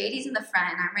car, and JD's in the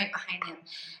front, and I'm right behind him.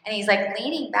 And he's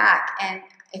leaning back, and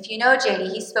if you know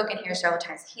JD, he's spoken here several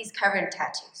times. He's covered in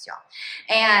tattoos, y'all.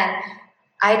 And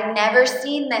I'd never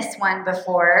seen this one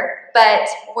before, but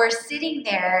we're sitting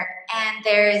there, and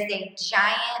there is a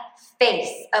giant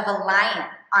face of a lion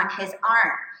on his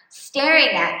arm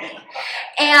staring at me.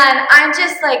 And I'm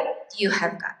just like, you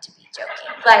have got to be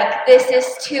joking. This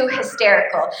is too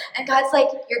hysterical. And God's like,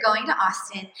 you're going to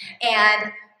Austin,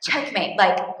 and checkmate,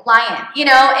 lion, in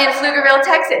Pflugerville,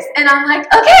 Texas. And I'm like,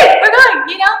 okay, we're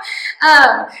going,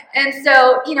 and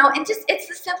so, and just, it's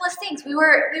the simplest things. We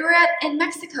were in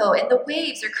Mexico, and the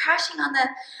waves are crashing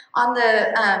on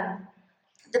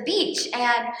the beach,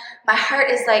 and my heart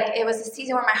is it was a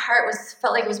season where my heart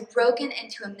felt like it was broken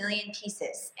into a million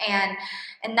pieces, and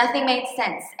nothing made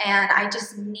sense, and I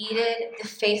just needed the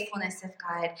faithfulness of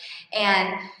God,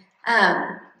 and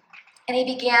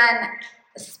he began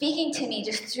speaking to me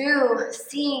just through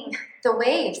seeing the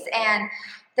waves, and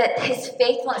that his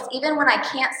faithfulness, even when I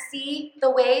can't see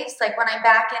the waves, like when I'm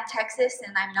back in Texas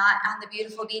and I'm not on the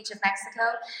beautiful beach of Mexico,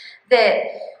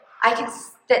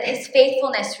 that his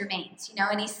faithfulness remains,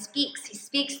 and he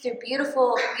speaks through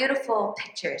beautiful, beautiful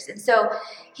pictures. And so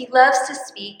he loves to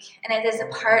speak, and it is a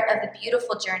part of the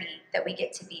beautiful journey that we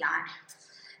get to be on.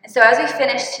 And so as we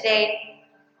finish today,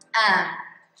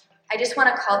 I just want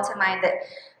to call to mind that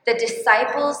the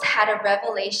disciples had a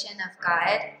revelation of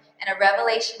God and a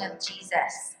revelation of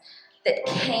Jesus that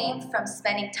came from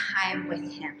spending time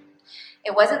with him.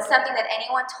 It wasn't something that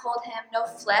anyone told him. No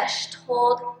flesh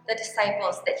told the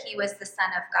disciples that he was the Son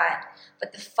of God,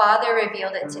 but the Father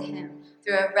revealed it to him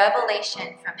through a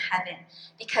revelation from heaven,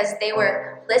 because they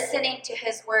were listening to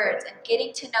his words and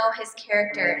getting to know his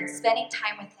character and spending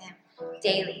time with him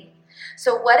daily.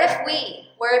 So what if we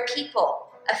were a people,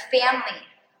 a family,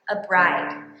 a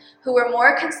bride, who were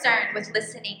more concerned with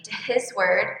listening to his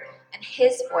word and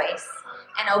his voice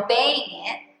and obeying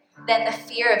it than the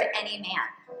fear of any man?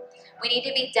 We need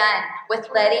to be done with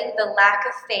letting the lack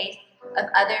of faith of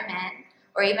other men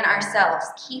or even ourselves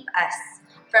keep us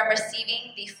from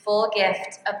receiving the full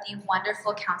gift of the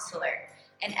wonderful counselor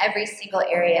in every single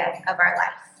area of our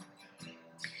life.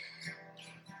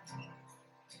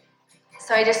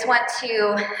 So I just want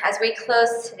to, as we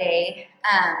close today,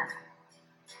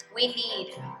 we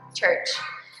need, church,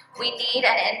 we need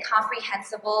an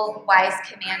incomprehensible, wise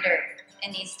commander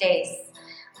in these days,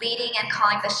 leading and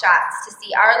calling the shots to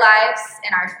see our lives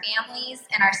and our families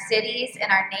and our cities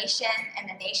and our nation and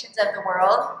the nations of the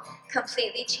world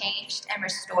completely changed and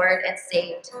restored and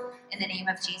saved in the name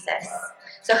of Jesus.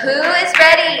 So who is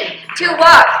ready to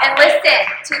walk and listen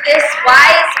to this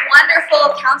wise,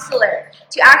 wonderful counselor,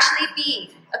 to actually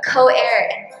be a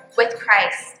co-heir with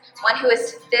Christ, one who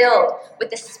is filled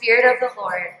with the Spirit of the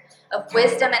Lord, of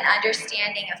wisdom and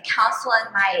understanding, of counsel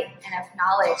and might, and of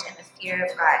knowledge and the fear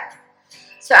of God?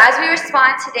 So as we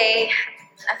respond today,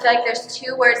 I feel like there's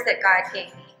two words that God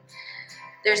gave me.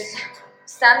 There's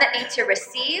some that need to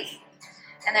receive,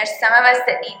 and there's some of us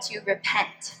that need to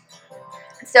repent.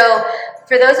 So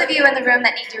for those of you in the room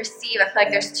that need to receive, I feel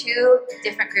like there's two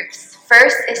different groups.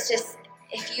 First is just,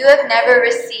 if you have never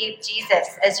received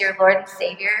Jesus as your Lord and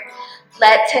Savior,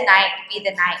 let tonight be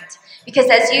the night. Because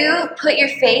as you put your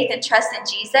faith and trust in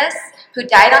Jesus, who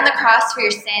died on the cross for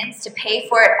your sins to pay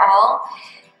for it all,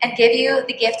 and give you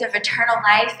the gift of eternal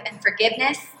life and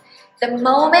forgiveness, the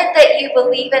moment that you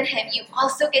believe in him, you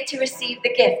also get to receive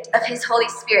the gift of his Holy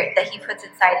Spirit that he puts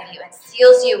inside of you and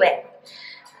seals you in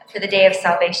for the day of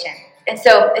salvation. And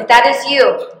so if that is you,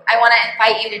 I want to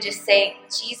invite you to just say,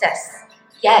 Jesus,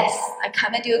 yes, I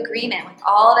come into agreement with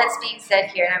all that's being said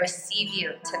here, and I receive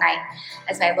you tonight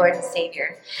as my Lord and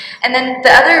Savior. And then the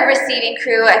other receiving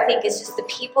crew, I think, is just the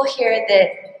people here that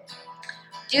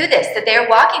do this, that they're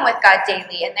walking with God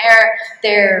daily, and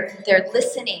they're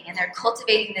listening, and they're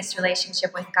cultivating this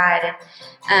relationship with God.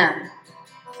 And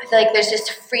I feel like there's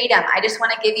just freedom. I just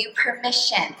want to give you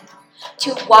permission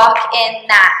to walk in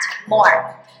that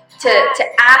more, to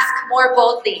ask more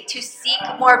boldly, to seek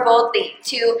more boldly,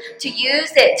 to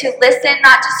use it, to listen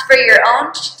not just for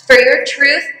your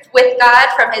truth with God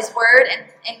from his word and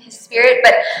in his Spirit,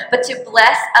 but to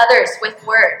bless others with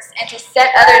words and to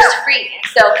set others free. And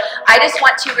so I just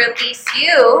want to release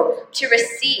you to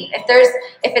receive. If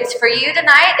it's for you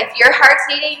tonight, if your heart's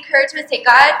needing encouragement, say,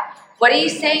 God, what are you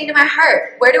saying to my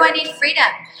heart? Where do I need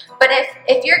freedom? But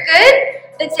if you're good,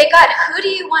 then say, God, who do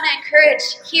you want to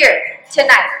encourage here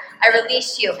tonight? I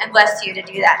release you and bless you to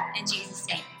do that in Jesus'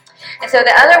 name. And so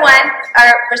the other one,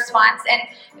 our response, and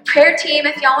prayer team,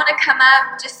 if y'all want to come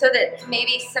up, just so that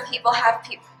maybe some people have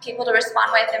people to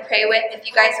respond with and pray with, if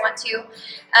you guys want to.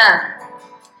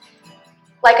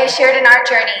 Like I shared in our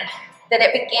journey, that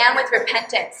it began with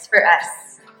repentance for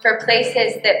us, for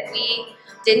places that we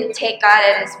didn't take God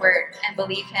at his word and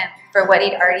believe him for what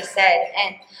he'd already said.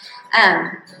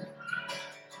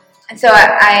 And so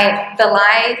the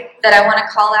lie that I want to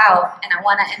call out and I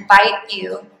want to invite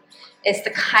you is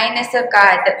the kindness of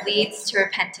God that leads to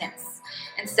repentance.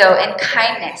 And so in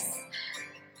kindness,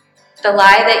 the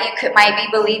lie that you might be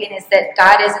believing is that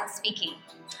God isn't speaking,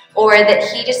 or that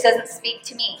he just doesn't speak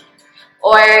to me,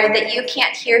 or that you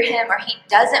can't hear him, or he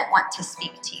doesn't want to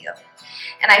speak to you.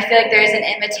 And I feel like there is an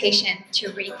invitation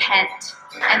to repent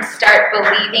and start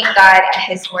believing God at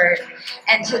his word,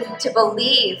 and to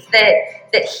believe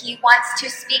that he wants to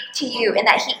speak to you, and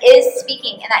that he is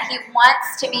speaking, and that he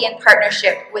wants to be in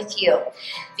partnership with you,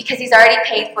 because he's already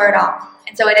paid for it all.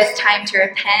 And so it is time to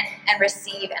repent and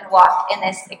receive and walk in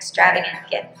this extravagant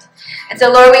gift. And so,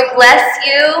 Lord, we bless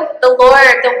you, the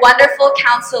Lord, the wonderful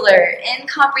counselor,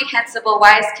 incomprehensible,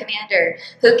 wise commander,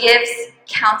 who gives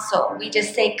counsel. We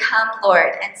just say, come,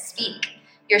 Lord, and speak.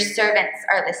 Your servants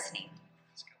are listening.